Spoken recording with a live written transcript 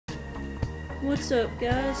What's up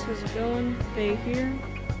guys, how's it going? Faye here.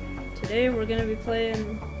 Today we're gonna be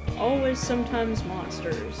playing Always Sometimes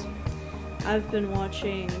Monsters. I've been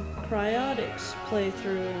watching Cryotic's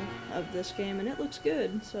playthrough of this game and it looks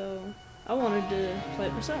good, so I wanted to play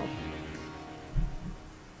it myself.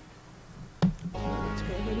 Let's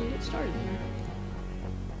go ahead and get started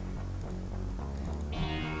here.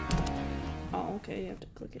 Oh, okay, you have to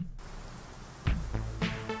click it.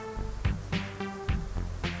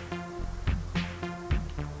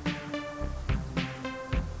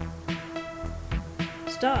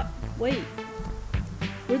 Stop! Wait!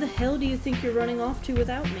 Where the hell do you think you're running off to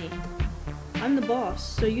without me? I'm the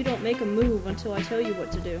boss, so you don't make a move until I tell you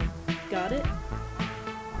what to do. Got it?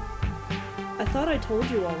 I thought I told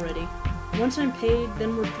you already. Once I'm paid,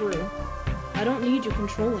 then we're through. I don't need you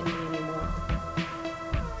controlling me anymore.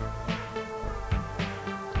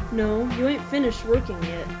 No, you ain't finished working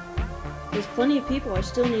yet. There's plenty of people I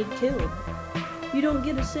still need killed. You don't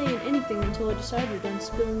get a say in anything until I decide you're done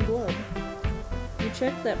spilling blood. You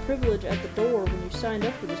checked that privilege at the door when you signed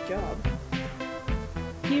up for this job.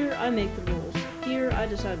 Here, I make the rules. Here, I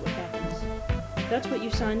decide what happens. That's what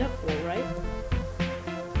you signed up for, right?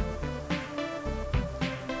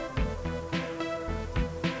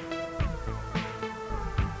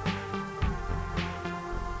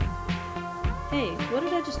 Hey, what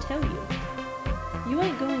did I just tell you? You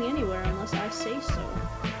ain't going anywhere unless I say so.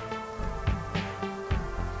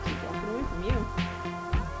 Keep walking away from you.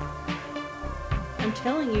 I'm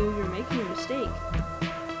telling you, you're making a mistake.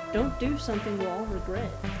 Don't do something we'll all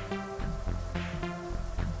regret.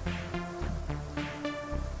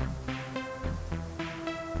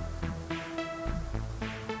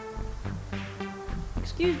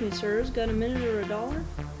 Excuse me, sirs, got a minute or $1?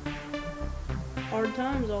 Hard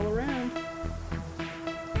times all around.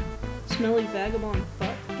 Smelly vagabond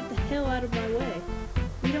fuck, get the hell out of my way.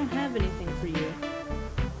 We don't have anything for you.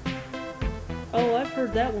 Oh, I've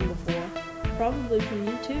heard that one before. Probably from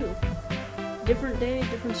you too. Different day,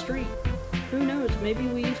 different street. Who knows, maybe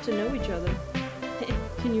we used to know each other.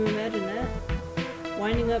 Can you imagine that?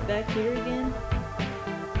 Winding up back here again?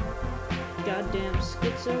 Goddamn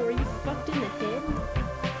schizo, are you fucked in the head?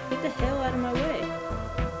 Get the hell out of my way.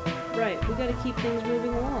 Right, we gotta keep things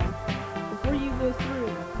moving along. Before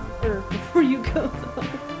you go though,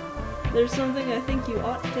 there's something I think you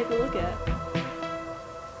ought to take a look at.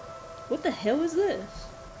 What the hell is this?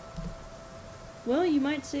 Well, you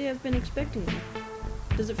might say I've been expecting you.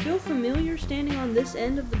 Does it feel familiar standing on this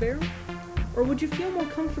end of the barrel? Or would you feel more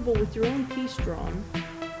comfortable with your own piece drawn?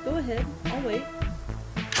 Go ahead, I'll wait.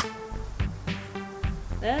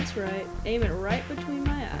 That's right, aim it right between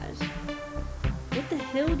my eyes. What the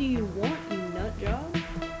hell do you want, you nut job?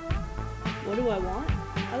 What do I want?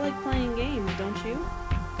 I like playing games, don't you?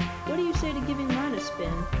 What do you say to giving mine a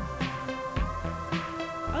spin?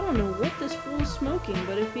 I don't know what this fool's smoking,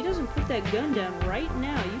 but if he doesn't put that gun down right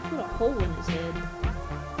now, you put a hole in his head.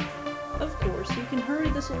 Of course, you can hurry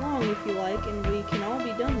this along if you like, and we can all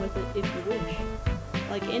be done with it if you wish.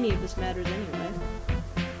 Like any of this matters anyway.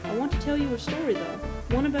 I want to tell you a story though,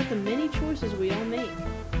 one about the many choices we all make.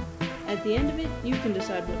 At the end of it, you can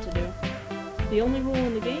decide what to do. The only rule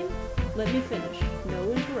in the game? Let me finish.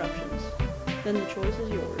 No interruptions. Then the choice is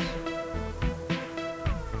yours.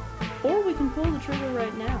 Or we can pull the trigger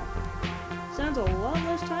right now. Sounds a lot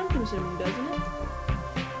less time consuming, doesn't it?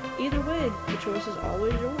 Either way, the choice is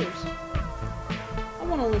always yours. I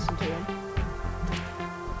want to listen to him.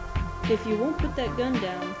 If you won't put that gun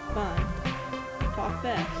down, fine. Talk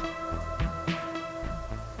fast.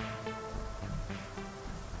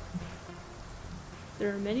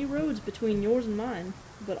 There are many roads between yours and mine,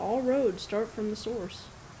 but all roads start from the source.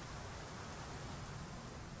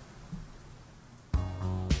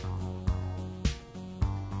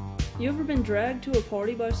 You ever been dragged to a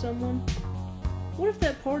party by someone? What if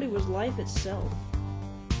that party was life itself?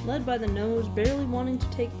 Led by the nose, barely wanting to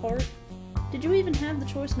take part? Did you even have the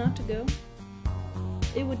choice not to go?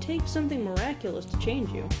 It would take something miraculous to change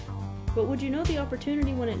you, but would you know the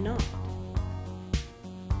opportunity when it knocked?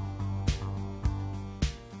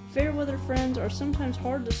 Fair weather friends are sometimes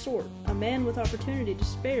hard to sort. A man with opportunity to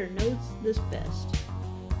spare knows this best.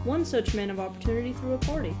 One such man of opportunity threw a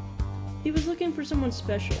party. He was looking for someone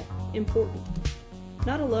special, important.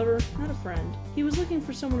 Not a lover, not a friend. He was looking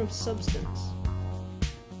for someone of substance.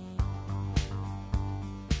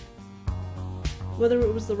 Whether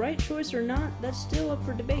it was the right choice or not, that's still up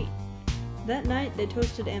for debate. That night they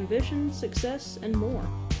toasted ambition, success, and more.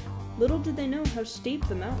 Little did they know how steep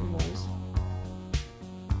the mountain was.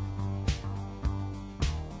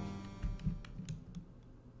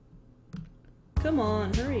 Come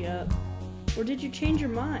on, hurry up. Or did you change your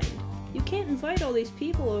mind? You can't invite all these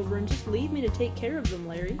people over and just leave me to take care of them,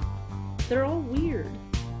 Larry. They're all weird.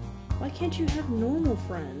 Why can't you have normal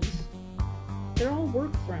friends? They're all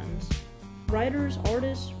work friends. Writers,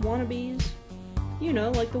 artists, wannabes. You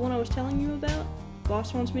know, like the one I was telling you about.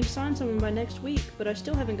 Boss wants me to sign someone by next week, but I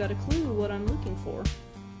still haven't got a clue what I'm looking for.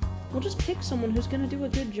 We'll just pick someone who's gonna do a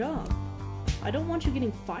good job. I don't want you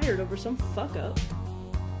getting fired over some fuck-up.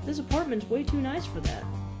 This apartment's way too nice for that.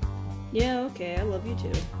 Yeah, okay, I love you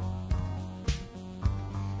too.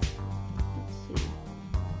 Let's see.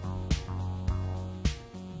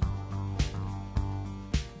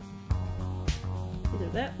 Either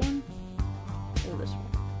that one, or this one.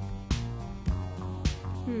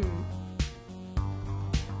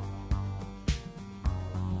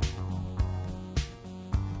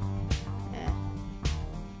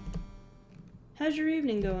 How's your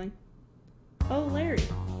evening going? Oh, Larry.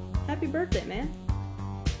 Happy birthday, man.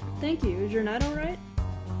 Thank you. Is your night alright?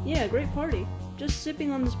 Yeah, great party. Just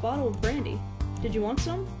sipping on this bottle of brandy. Did you want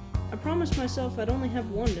some? I promised myself I'd only have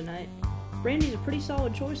one tonight. Brandy's a pretty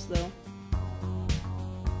solid choice, though.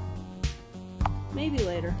 Maybe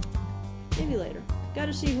later. Maybe later.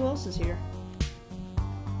 Gotta see who else is here.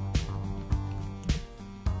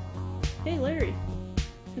 Hey, Larry.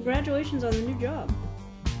 Congratulations on the new job.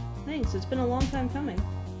 Thanks, it's been a long time coming.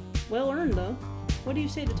 Well earned, though. What do you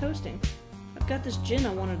say to toasting? I've got this gin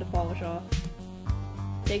I wanted to polish off.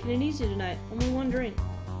 Taking it easy tonight, only one drink.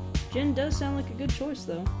 Gin does sound like a good choice,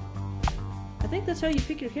 though. I think that's how you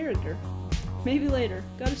pick your character. Maybe later.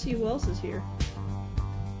 Gotta see who else is here.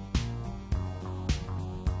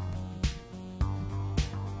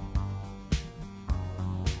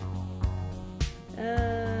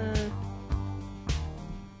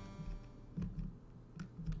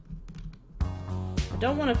 I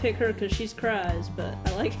don't want to pick her because she's cries, but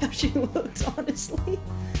I like how she looks, honestly.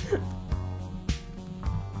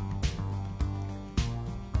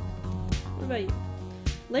 What about you?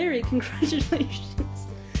 Larry, congratulations.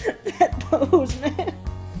 That pose, man.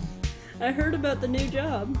 I heard about the new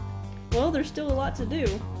job. Well, there's still a lot to do.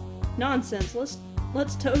 Nonsense.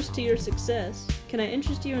 Let's toast to your success. Can I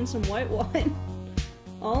interest you in some white wine?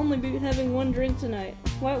 I'll only be having one drink tonight.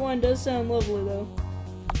 White wine does sound lovely, though.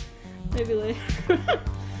 Maybe later.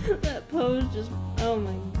 That pose just... oh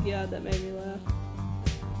my god, that made me laugh.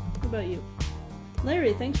 What about you?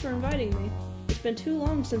 Larry, thanks for inviting me. It's been too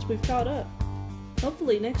long since we've caught up.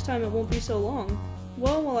 Hopefully next time it won't be so long.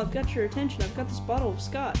 Well, while I've got your attention, I've got this bottle of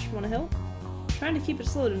scotch. Wanna help? Trying to keep it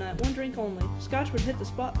slow tonight, one drink only. Scotch would hit the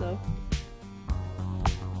spot, though.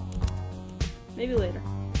 Maybe later.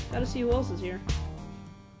 Gotta see who else is here.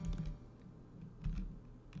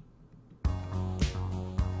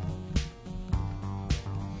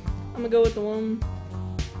 I'm gonna go with the one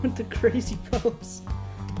with the crazy pose.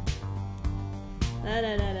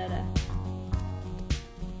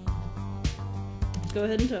 Let's go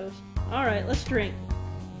ahead and toast. Alright, let's drink.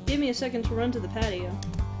 Give me a second to run to the patio.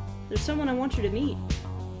 There's someone I want you to meet.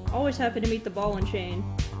 Always happy to meet the ball and chain.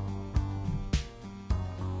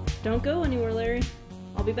 Don't go anywhere, Larry.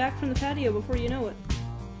 I'll be back from the patio before you know it.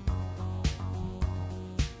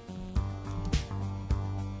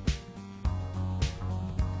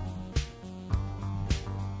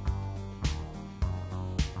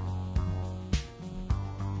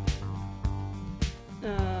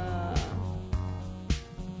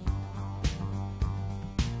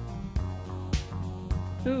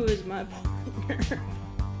 Who is my partner?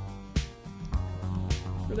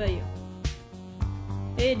 What about you?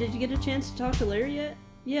 Hey, did you get a chance to talk to Larry yet?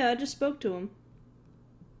 Yeah, I just spoke to him.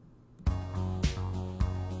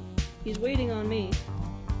 He's waiting on me.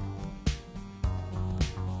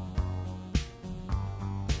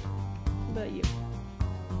 What about you?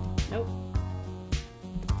 Nope.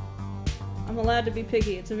 I'm allowed to be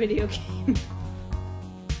picky, it's a video game.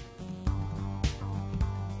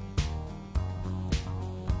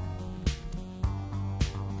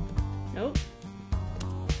 Nope.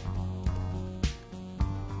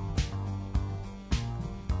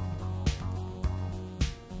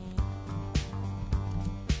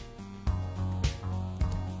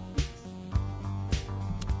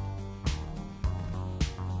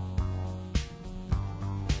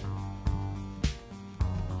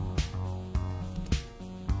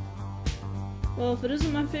 Well, if it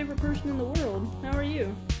isn't my favorite person in the world, how are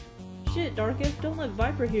you? Shit, Darkif, don't let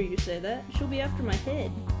Viper hear you say that. She'll be after my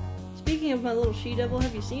head. Speaking of my little she-devil,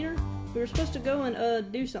 have you seen her? We were supposed to go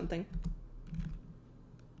and, do something.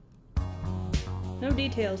 No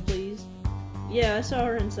details, please. Yeah, I saw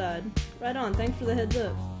her inside. Right on, thanks for the heads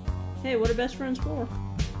up. Hey, what are best friends for?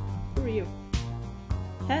 Who are you?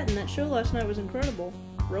 Hatton, that show last night was incredible.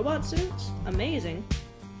 Robot suits? Amazing.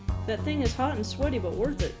 That thing is hot and sweaty, but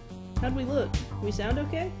worth it. How'd we look? We sound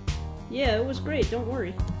okay? Yeah, it was great, don't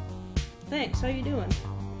worry. Thanks, how you doing?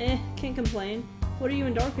 Can't complain. What are you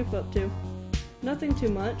and Darkiff up to? Nothing too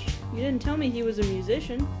much. You didn't tell me he was a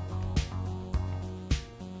musician.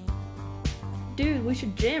 Dude, we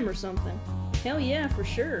should jam or something. Hell yeah, for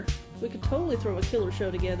sure. We could totally throw a killer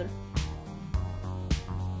show together.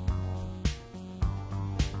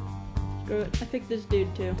 Screw it, I picked this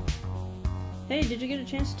dude too. Hey, did you get a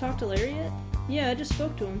chance to talk to Larry yet? Yeah, I just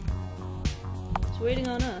spoke to him. He's waiting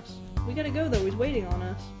on us. We gotta go though, he's waiting on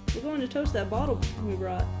us. We're going to toast that bottle we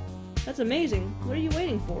brought. That's amazing. What are you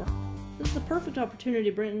waiting for? This is the perfect opportunity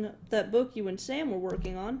to bring up that book you and Sam were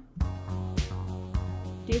working on.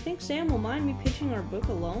 Do you think Sam will mind me pitching our book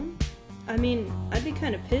alone? I mean, I'd be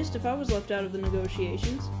kind of pissed if I was left out of the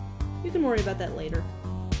negotiations. You can worry about that later.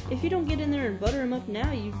 If you don't get in there and butter him up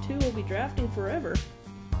now, you two will be drafting forever.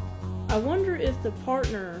 I wonder if the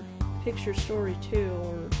partner picks your story too,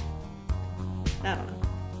 or... I don't know.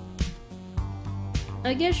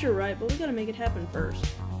 I guess you're right, but we gotta make it happen first.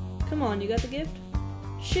 Come on, you got the gift?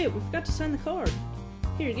 Shit, we forgot to sign the card.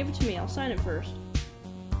 Here, give it to me, I'll sign it first.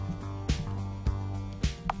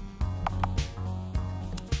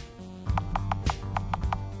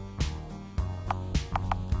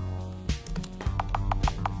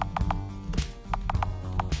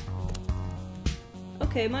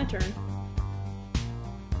 Okay, my turn.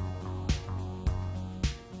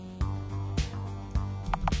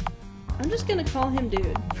 I'm just gonna call him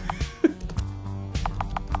dude.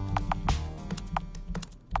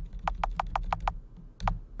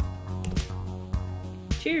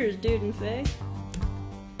 Cheers, dude and Faye.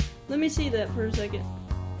 Let me see that for a second.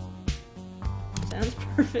 Sounds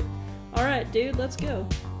perfect. Alright, dude, let's go.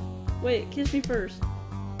 Wait, kiss me first.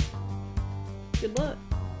 Good luck.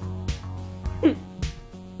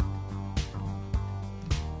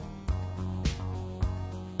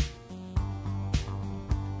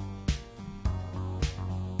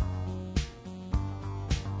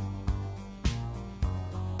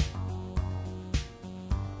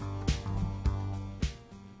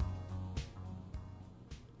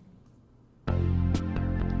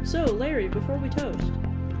 So, Larry, before we toast,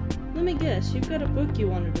 let me guess, you've got a book you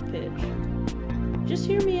wanted to pitch. Just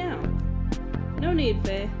hear me out. No need,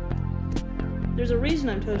 Faye. There's a reason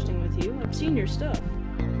I'm toasting with you. I've seen your stuff.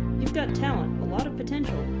 You've got talent, a lot of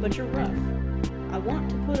potential, but you're rough. I want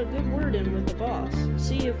to put a good word in with the boss,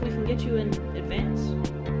 see if we can get you in advance.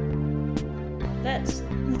 That's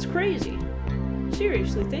crazy.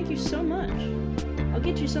 Seriously, thank you so much. I'll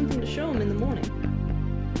get you something to show him in the morning.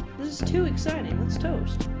 This is too exciting. Let's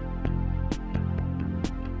toast.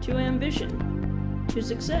 To ambition. To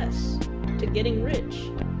success. To getting rich.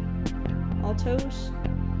 I'll toast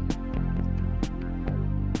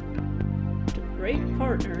to great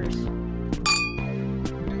partners.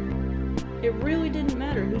 It really didn't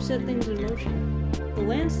matter who set things in motion. The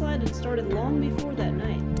landslide had started long before that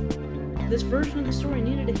night. This version of the story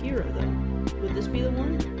needed a hero, though. Would this be the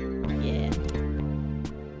one? Yeah.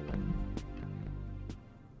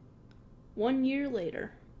 1 year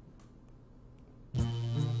later.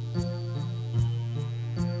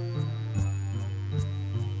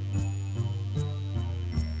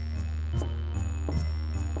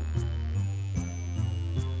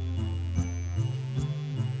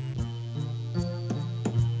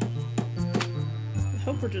 I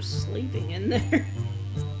hope we're just sleeping in there.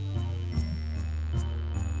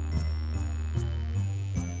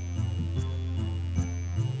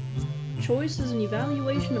 Choice is an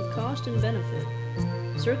evaluation of cost and benefit.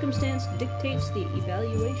 Circumstance dictates the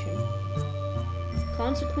evaluation.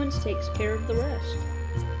 Consequence takes care of the rest.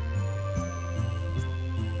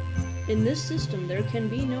 In this system, there can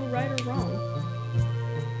be no right or wrong.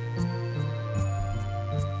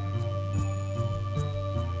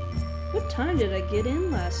 What time did I get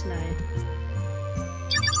in last night?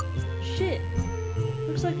 Shit.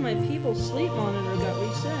 Looks like my people's sleep monitor got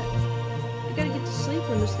reset. I gotta get to sleep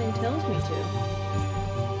when this thing tells me to.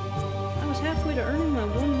 I was halfway to earning my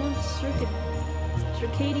 1 month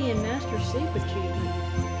circadian master sleep achievement.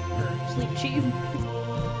 Or sleep achievement.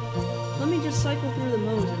 Let me just cycle through the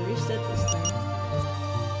modes and reset this thing.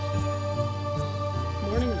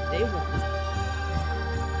 Morning of day 1.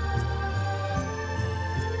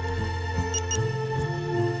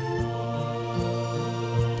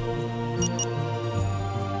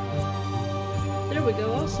 There we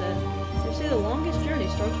go, all set. They say the longest journey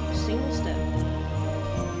starts with a single step.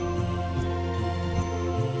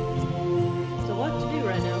 There's a lot to do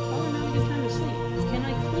right now. Probably not a good time to sleep. Can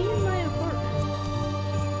I clean my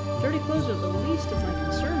apartment? Dirty clothes are the least of my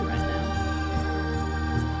concern right now.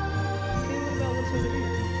 Okay, what about what's over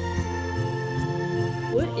here?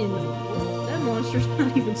 What in the world? That monster's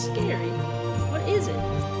not even scary. What is it?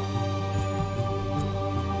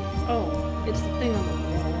 Oh, it's the thing on the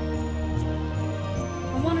wall.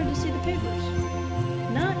 I wanted to see the papers.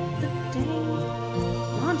 Not the dang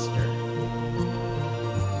monster.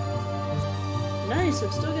 Nice,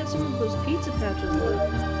 I've still got some of those pizza pouches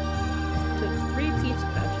left. Took 3 pizza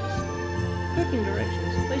pouches. Cooking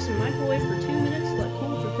directions. Place in microwave for 2 minutes, let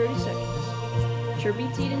cool for 30 seconds. Sure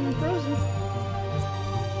beats eating them frozen.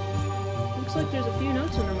 Looks like there's a few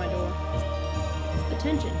notes under my door.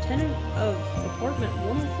 Attention, tenant of apartment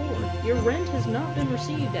 104. Your rent has not been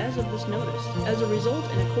received as of this notice. As a result,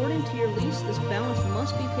 and according to your lease, this balance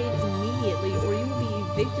must be paid immediately or you will be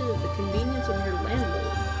evicted at the convenience of your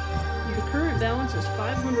landlord. Your current balance is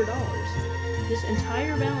 $500. This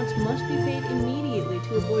entire balance must be paid immediately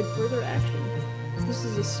to avoid further action. This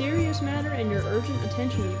is a serious matter and your urgent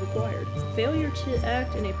attention is required. Failure to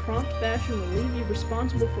act in a prompt fashion will leave you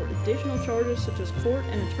responsible for additional charges such as court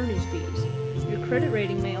and attorney's fees. Your credit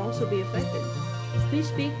rating may also be affected. Please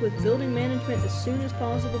speak with building management as soon as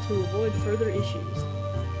possible to avoid further issues.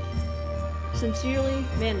 Sincerely,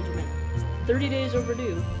 management. 30 days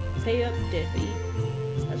overdue. Pay up, deadbeat.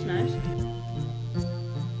 That's nice.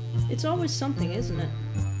 It's always something, isn't it?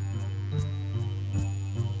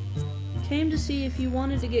 Came to see if you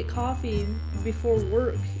wanted to get coffee before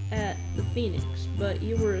work at the Phoenix, but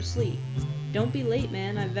you were asleep. Don't be late,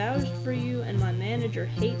 man. I vouched for you and my manager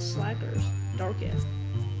hates slackers. Dark F.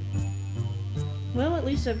 Well, at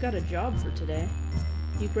least I've got a job for today.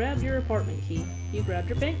 You grabbed your apartment key. You grabbed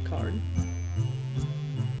your bank card.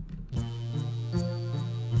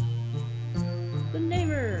 The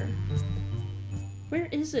neighbor! Where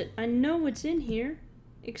is it? I know it's in here.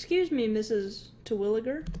 Excuse me, Mrs.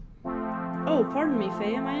 Terwilliger. Oh, pardon me,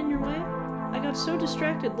 Faye. Am I in your way? I got so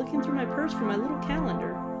distracted looking through my purse for my little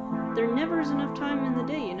calendar. There never is enough time in the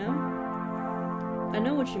day, you know? I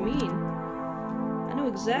know what you mean. I know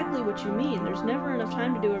exactly what you mean. There's never enough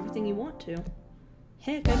time to do everything you want to.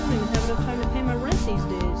 Heck, I don't even have enough time to pay my rent these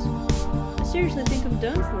days. I seriously think I'm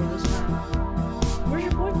done for this time. Where's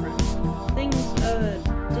your boyfriend? Things,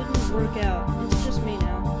 didn't work out. It's just me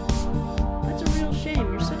now. That's a real shame.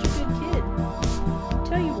 You're such a good kid.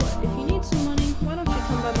 Tell you what, if you need some money, why don't you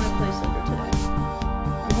come by my place later today?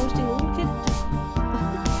 I'm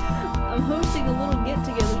hosting a little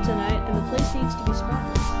get-together tonight, and the place needs to be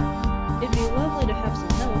spotless. It'd be lovely to have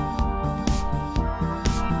some help.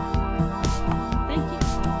 Thank you.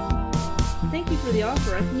 Thank you for the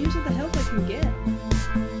offer. I can use all the help I can get.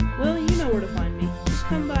 Well, you know where to find me. Just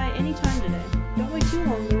come by any time today. Don't wait too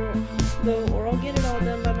long, though, or I'll get it all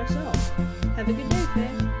done by myself. Have a good day,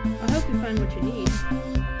 Faye. I hope you find what you need.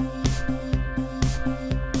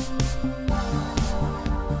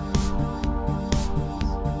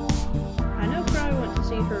 I know Cry went to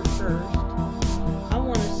see her first. I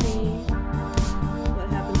want to see what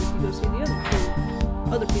happens if you go see the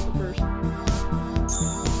other people first.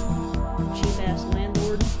 Cheap-ass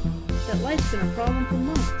landlord. That light's been a problem for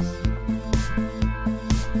months.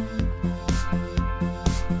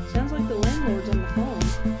 Sounds like the landlord's on the phone.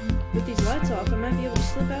 With these lights off, I might be able to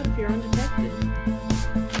slip out of here undetected.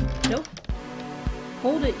 Nope.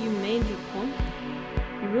 Hold it, you mangy punk.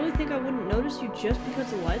 You really think I wouldn't notice you just because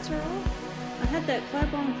the lights are off? I had that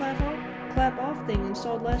clap on, clap off thing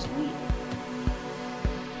installed last week.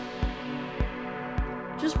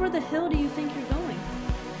 Just where the hell do you think you're going?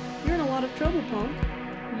 You're in a lot of trouble, punk.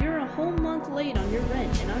 You're a whole month late on your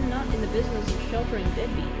rent, and I'm not in the business of sheltering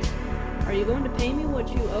deadbeats. Are you going to pay me what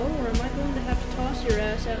you owe, or am I going to have to toss your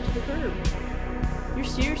ass out to the curb? You're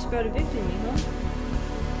serious about evicting me, huh?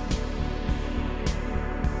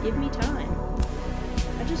 Give me time.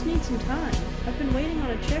 I just need some time. I've been waiting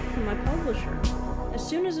on a check from my publisher. As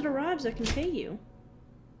soon as it arrives, I can pay you.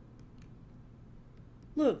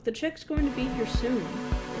 Look, the check's going to be here soon.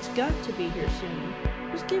 It's got to be here soon.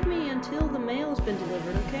 Just give me until the mail's been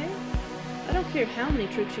delivered, okay? I don't care how many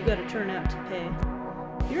tricks you gotta turn out to pay.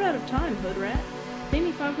 You're out of time, hood rat. Pay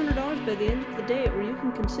me $500 by the end of the day, or you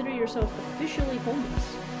can consider yourself officially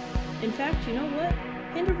homeless. In fact, you know what?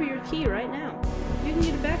 Hand over your key right now. You can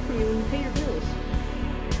get it back from you when you pay your bills.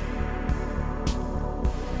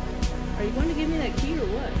 Are you going to give me that key or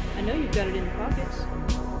what? I know you've got it in the pockets.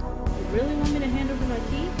 You really want me to hand over my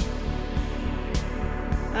key?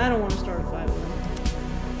 I don't want to start a fight with him.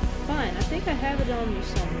 Fine, I think I have it on me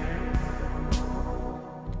somewhere.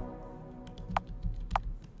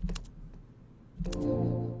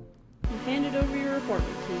 You handed over your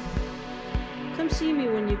apartment key. Come see me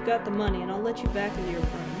when you've got the money and I'll let you back into your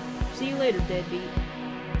room. See you later, deadbeat.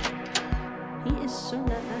 He is so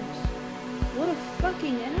not nice. What a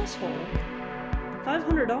fucking asshole.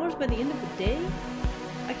 $500 by the end of the day?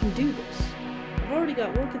 I can do this. I've already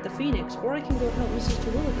got work at the Phoenix, or I can go help Mrs.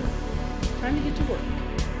 Terwilliger. Time to get to work.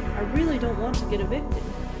 I really don't want to get evicted.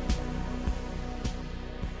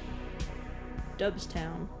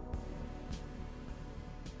 Dubstown.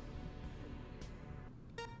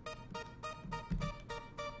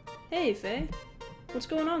 Hey, Faye. What's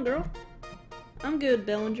going on, girl? I'm good,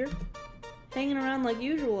 Bellinger. Hanging around like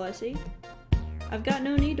usual, I see. I've got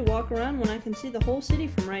no need to walk around when I can see the whole city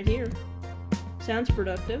from right here. Sounds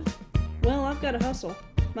productive. Well, I've got to hustle.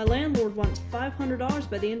 My landlord wants $500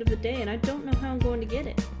 by the end of the day, and I don't know how I'm going to get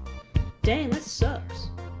it. Dang, that sucks.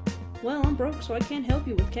 Well, I'm broke, so I can't help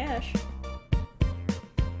you with cash.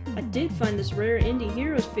 I did find this rare Indie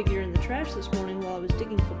Heroes figure in the trash this morning while I was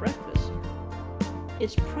digging for breakfast.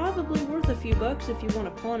 It's probably worth a few bucks if you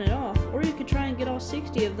want to pawn it off, or you could try and get all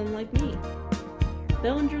 60 of them like me.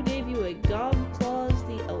 Bellinger gave you a Gobclaws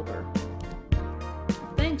the Elder.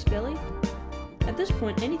 Thanks, Billy. At this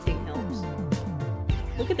point, anything helps.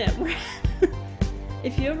 Look at that rat.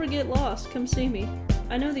 If you ever get lost, come see me.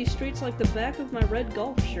 I know these streets like the back of my red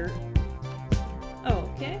golf shirt. Oh,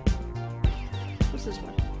 okay. What's this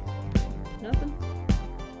one? Nothing?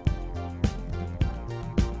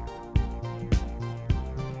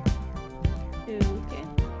 Okay.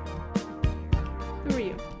 Who are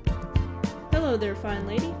you? Hello there, fine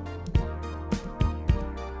lady.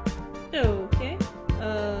 Okay.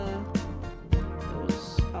 That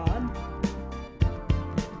was odd.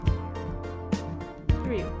 Who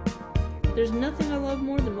are you? There's nothing I love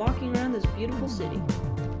more than walking around this beautiful city.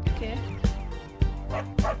 Okay.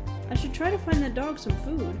 I should try to find that dog some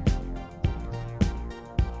food.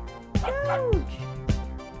 Ouch!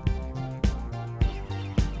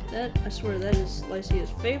 That, I swear, that is Lycea's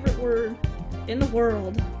favorite word in the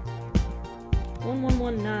world.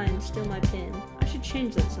 1119, still my pin. I should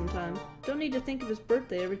change that sometime. Don't need to think of his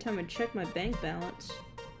birthday every time I check my bank balance.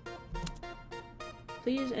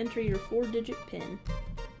 Please enter your 4-digit pin.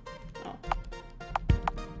 Oh.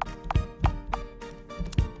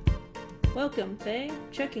 Welcome, Faye.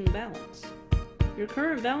 Checking balance. Your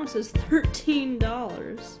current balance is $13.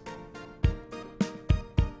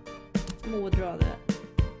 I'm gonna withdraw that.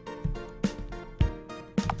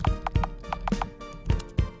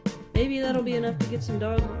 Maybe that'll be enough to get some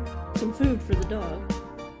food for the dog.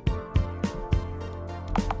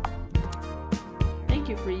 Thank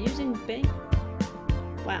you for using bank.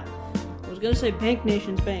 Wow. I was gonna say Bank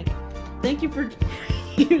Nation's Bank. Thank you for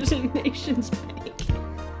using Nation's Bank.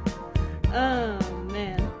 Oh,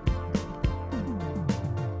 man.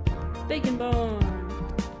 Bacon Barn.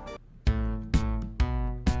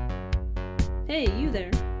 Hey, you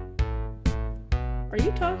there. Are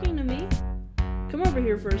you talking to me? Come over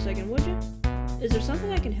here for a second, would you? Is there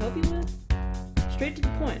something I can help you with? Straight to the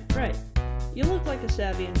point, right. You look like a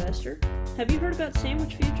savvy investor. Have you heard about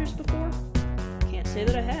sandwich futures before? Can't say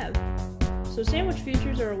that I have. So sandwich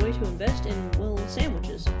futures are a way to invest in, well,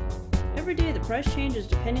 sandwiches. Every day the price changes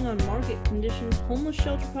depending on market conditions, homeless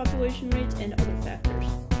shelter population rates, and other factors.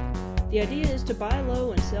 The idea is to buy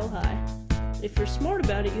low and sell high. If you're smart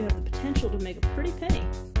about it, you have the potential to make a pretty penny.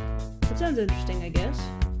 That sounds interesting, I guess.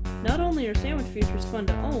 Not only are sandwich futures fun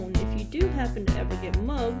to own, if you do happen to ever get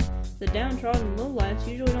mugged, the downtrodden lowlifes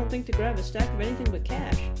usually don't think to grab a stack of anything but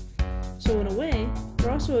cash. So in a way,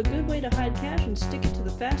 they're also a good way to hide cash and stick it to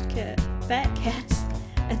the fat cats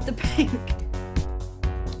at the bank.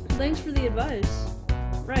 Thanks for the advice.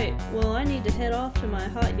 Right, well I need to head off to my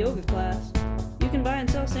hot yoga class. You can buy and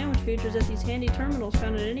sell sandwich futures at these handy terminals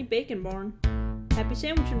found at any bacon barn. Happy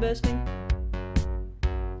sandwich investing.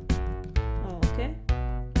 Okay.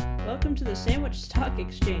 Welcome to the Sandwich Stock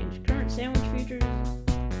Exchange. Current sandwich futures...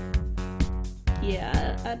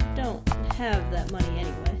 Yeah, I don't have that money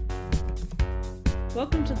anyway.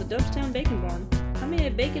 Welcome to the Dubstown Bacon Barn. How may I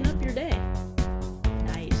bacon up your day?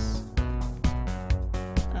 Nice.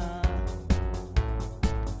 Well...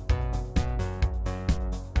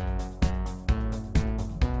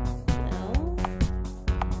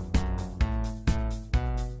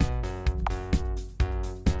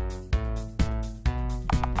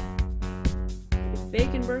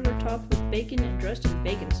 Bacon burger topped with bacon and dressed in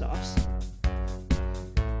bacon sauce.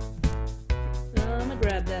 I'm gonna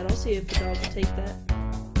grab that. I'll see if the dog will take that.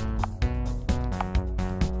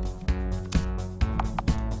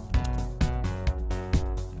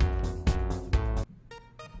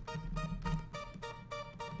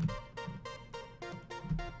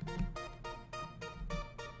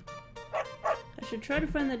 I should try to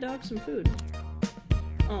find that dog some food.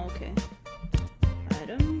 Oh, okay.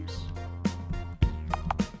 Items.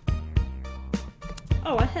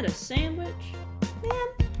 Oh, I had a sandwich? Man.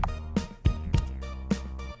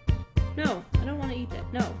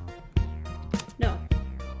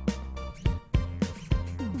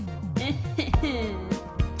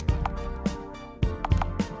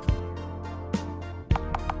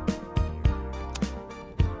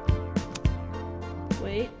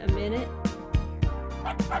 Wait a minute.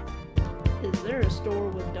 Is there a store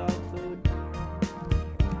with dog food?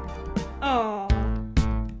 Oh.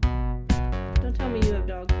 Don't tell me you have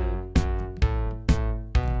dog food.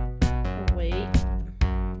 Oh, wait.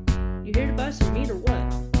 You here to buy some meat or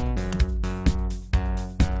what?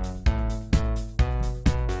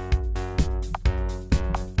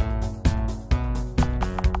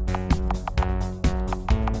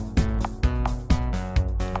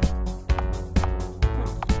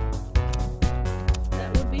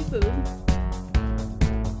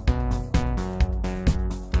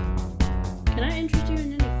 Can I interest you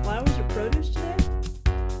in any flowers or produce today?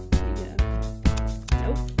 Yeah.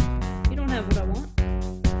 Nope. You don't have what I want.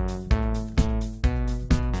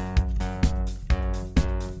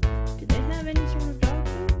 Do they have any sort of dog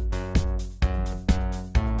food?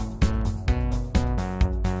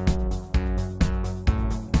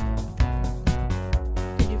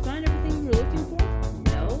 Did you find everything you were looking for?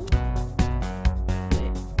 No.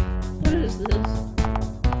 Wait. What is this?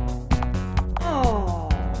 Oh.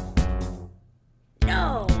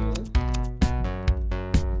 No!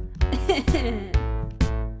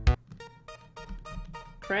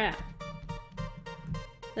 Crap.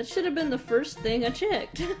 That should have been the first thing I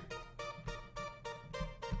checked.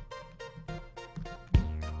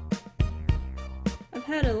 I've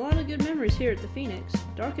had a lot of good memories here at the Phoenix.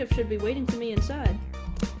 Darkiff should be waiting for me inside.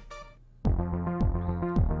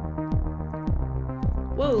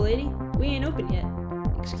 Whoa, lady. We ain't open yet.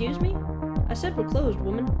 Excuse me? I said we're closed,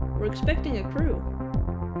 woman. We're expecting a crew.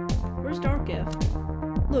 Where's Darkiff?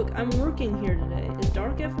 Look, I'm working here today. Is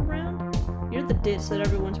Darkiff around? You're the ditz that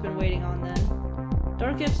everyone's been waiting on then.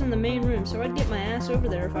 Darkiff's in the main room, so I'd get my ass over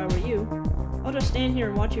there if I were you. I'll just stand here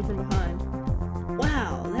and watch you from behind.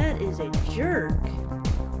 Wow, that is a jerk.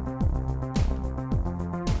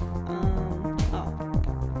 Oh.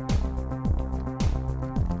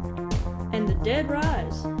 And the dead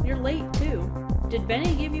rise. You're late, too. Did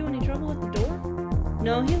Benny give you any trouble at the door?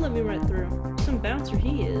 No, he let me right through. Some bouncer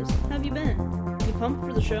he is. How've you been? You pumped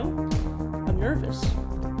for the show? I'm nervous.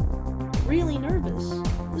 Really nervous.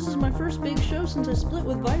 This is my first big show since I split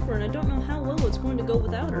with Viper, and I don't know how well it's going to go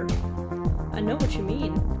without her. I know what you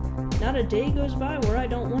mean. Not a day goes by where I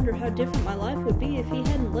don't wonder how different my life would be if he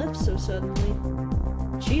hadn't left so suddenly.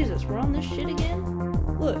 Jesus, we're on this shit again?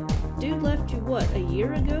 Look, dude left you, what, a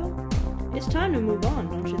year ago? It's time to move on,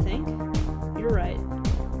 don't you think? You're right.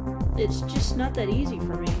 It's just not that easy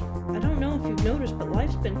for me. I don't know if you've noticed, but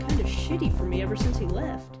life's been kind of shitty for me ever since he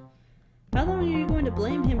left. How long are you going to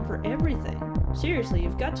blame him for everything? Seriously,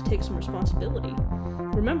 you've got to take some responsibility.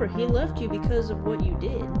 Remember, he left you because of what you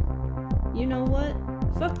did. You know what?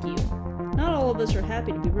 Fuck you. Not all of us are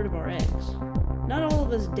happy to be rid of our ex. Not all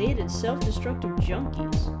of us dated self-destructive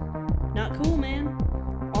junkies. Not cool, man.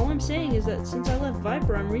 All I'm saying is that since I left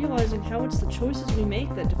Viper, I'm realizing how it's the choices we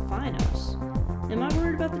make that define us. Am I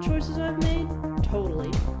worried about the choices I've made?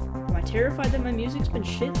 Totally. Am I terrified that my music's been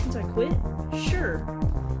shit since I quit? Sure.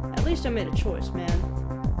 At least I made a choice, man.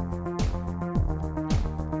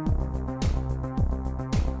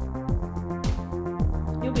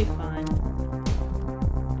 You'll be fine.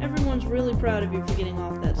 Everyone's really proud of you for getting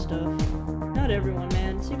off that stuff. Not everyone,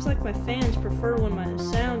 man. Seems like my fans prefer when my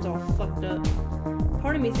sound's all fucked up.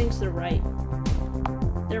 Part of me thinks they're right.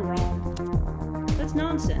 They're wrong. That's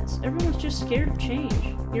nonsense. Everyone's just scared of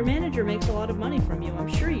change. Your manager makes a lot of money from you. I'm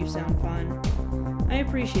sure you sound fine. I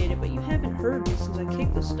appreciate it, but you haven't heard me since I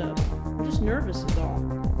kicked this stuff. I'm just nervous is all.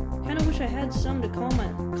 Kinda wish I had some to calm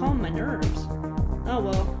my nerves. Oh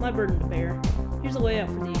well, my burden to bear. Here's the layout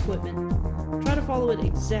for the equipment. Try to follow it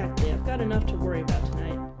exactly. I've got enough to worry about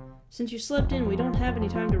tonight. Since you slept in, we don't have any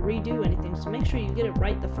time to redo anything, so make sure you get it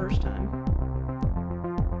right the first time.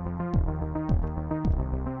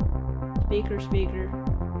 Speaker.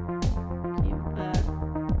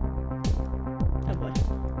 Oh boy.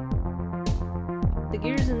 The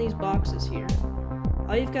gear's in these boxes here.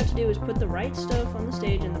 All you've got to do is put the right stuff on the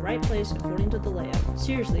stage in the right place according to the layout.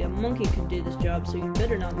 Seriously, a monkey could do this job, so you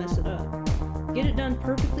better not mess it up. Get it done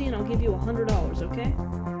perfectly and I'll give you $100, okay?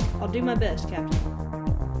 I'll do my best, Captain.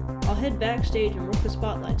 I'll head backstage and work the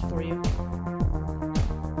spotlights for you.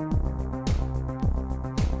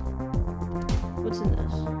 What's in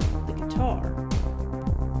this? The guitar.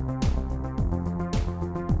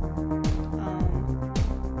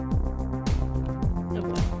 Oh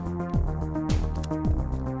boy.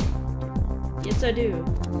 Yes, I do.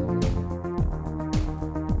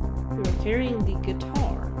 You are carrying the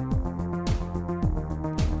guitar.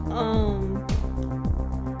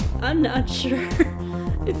 I'm not sure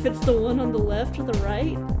if it's the one on the left or the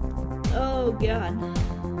right. Oh god.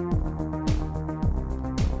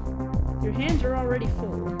 Your hands are already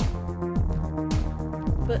full.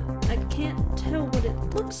 But I can't tell what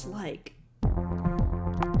it looks like.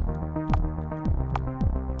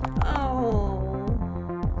 Oh,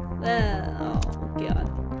 God.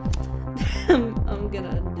 I'm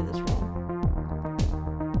gonna do this wrong.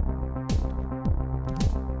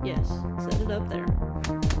 Yes, set it up there.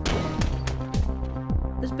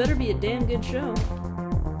 This better be a damn good show.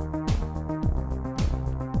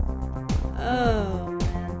 Oh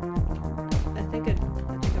man, I think I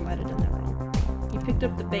might have done that wrong. You picked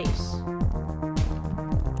up the base.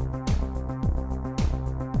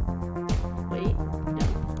 Wait, no.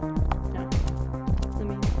 Let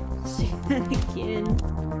me see that again.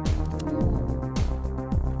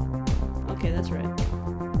 Okay, that's right.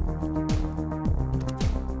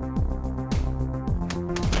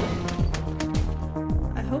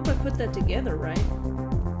 I hope I put that together right.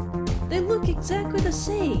 They look exactly the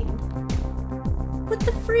same. What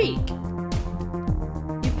the freak?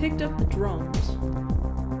 You picked up the drums.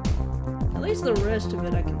 At least the rest of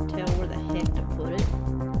it I can tell where the heck to put it.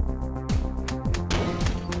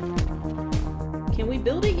 Can we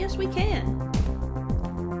build it? Yes, we can.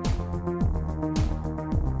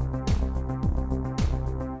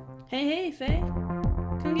 Hey, Faye.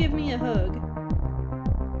 Come give me a hug.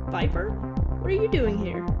 Viper? What are you doing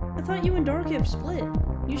here? I thought you and Darkev split.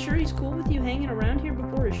 You sure he's cool with you hanging around here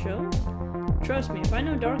before his show? Trust me, if I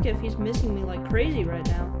know Darkev, he's missing me like crazy right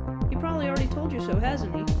now. He probably already told you so,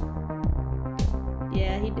 hasn't he?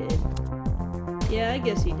 Yeah, he did. Yeah, I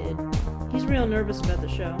guess he did. He's real nervous about the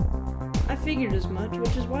show. I figured as much,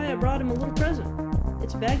 which is why I brought him a little present.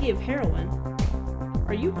 It's a baggie of heroin.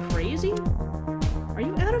 Are you crazy? Are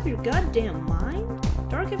you out of your goddamn mind?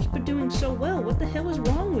 Darkev's been doing so well, what the hell is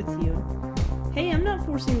wrong with you? Hey, I'm not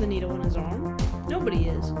forcing the needle in his arm. Nobody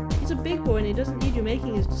is. He's a big boy and he doesn't need you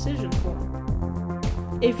making his decisions for him.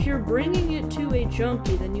 If you're bringing it to a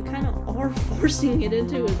junkie, then you kind of are forcing it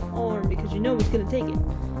into his arm because you know he's gonna take it.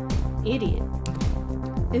 Idiot.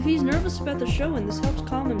 If he's nervous about the show and this helps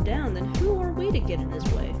calm him down, then who are we to get in his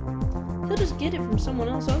way? He'll just get it from someone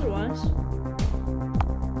else otherwise.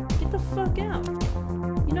 Get the fuck out.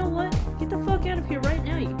 You know what? Get the fuck out of here right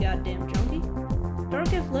now, you goddamn junkie.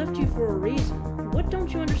 Darkev left you for a reason. What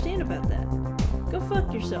don't you understand about that? Go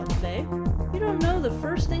fuck yourself, Faye. You don't know the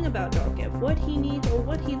first thing about Darkev, what he needs or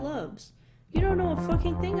what he loves. You don't know a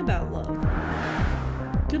fucking thing about love.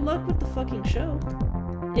 Good luck with the fucking show.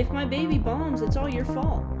 If my baby bombs, it's all your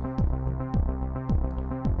fault.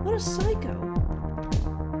 What a psycho.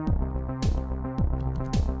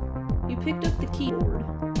 You picked up the keyboard.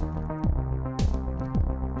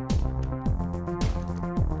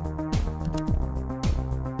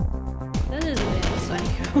 That is a damn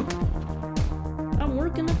psycho. I'm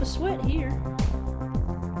working up a sweat here.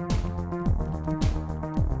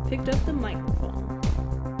 Picked up the microphone.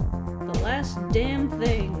 The last damn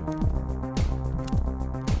thing.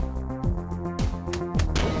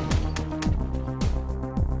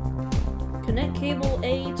 Connect cable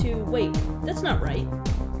A to... Wait, that's not right.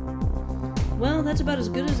 Well, that's about as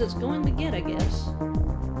good as it's going to get, I guess.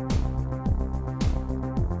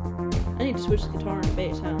 I need to switch the guitar and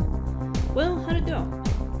bass, huh? Well, how'd it go?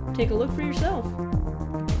 Take a look for yourself.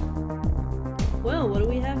 Well, what do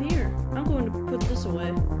we have here? I'm going to put this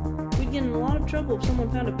away. We'd get in a lot of trouble if someone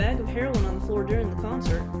found a bag of heroin on the floor during the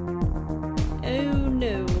concert. Oh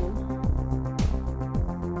no.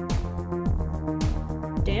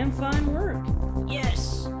 Damn fine work.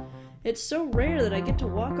 Yes! It's so rare that I get to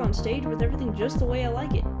walk on stage with everything just the way I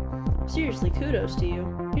like it. Seriously, kudos to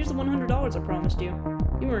you. Here's the $100 I promised you.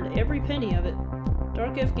 You earned every penny of it.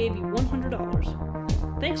 Darkev gave you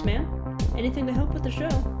 $100. Thanks, man. Anything to help with the show?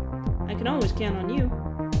 I can always count on you.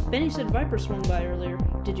 Benny said Viper swung by earlier.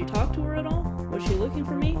 Did you talk to her at all? Was she looking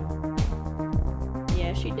for me?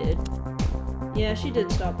 Yeah, she did. Yeah, she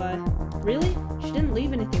did stop by. Really? She didn't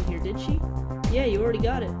leave anything here, did she? Yeah, you already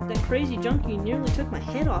got it. That crazy junkie nearly took my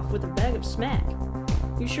head off with a bag of smack.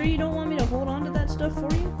 You sure you don't want me to hold on to that stuff for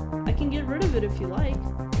you? I can get rid of it if you like.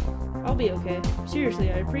 I'll be okay. Seriously,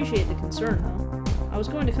 I appreciate the concern, though. I was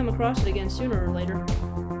going to come across it again sooner or later.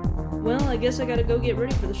 Well, I guess I gotta go get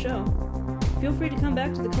ready for the show. Feel free to come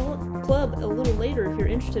back to the club a little later if you're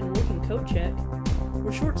interested in working coat check.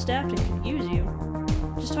 We're short-staffed and could use you.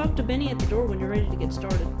 Just talk to Benny at the door when you're ready to get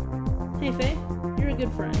started. Hey, Faye, you're a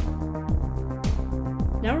good friend.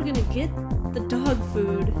 Now we're gonna get the dog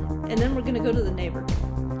food, and then we're gonna go to the neighbor.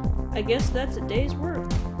 I guess that's a day's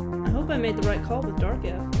work. I hope I made the right call with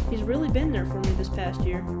Darkev. He's really been there for me this past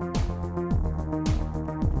year.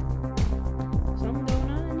 Something going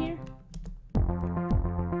on in here?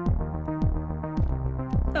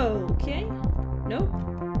 Okay. Nope.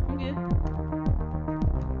 I'm good.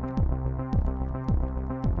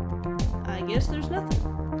 I guess there's nothing.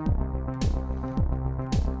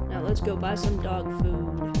 Now let's go buy some dog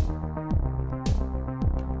food.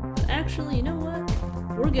 But actually, you know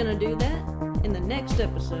what? We're gonna do that in the next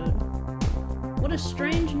episode. What a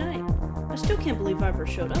strange night. I still can't believe I ever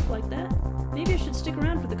showed up like that. Maybe I should stick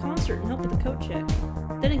around for the concert and help with the coat check.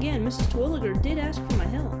 Then again, Mrs. Terwilliger did ask for my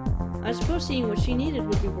help. I suppose seeing what she needed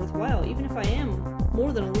would be worthwhile, even if I am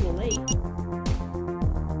more than a little late.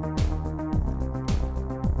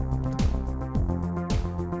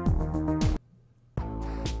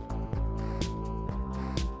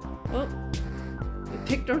 Well, we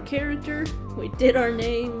picked our character, we did our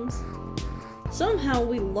names. Somehow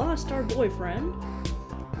we lost our boyfriend,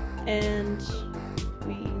 and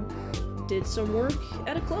we did some work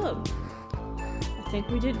at a club. I think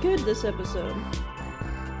we did good this episode.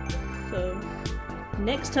 So,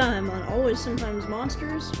 next time on Always Sometimes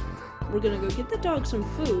Monsters, we're gonna go get the dog some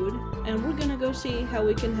food, and we're gonna go see how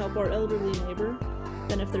we can help our elderly neighbor.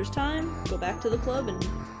 Then if there's time, go back to the club and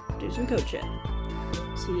do some coat check.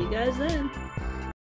 See you guys then.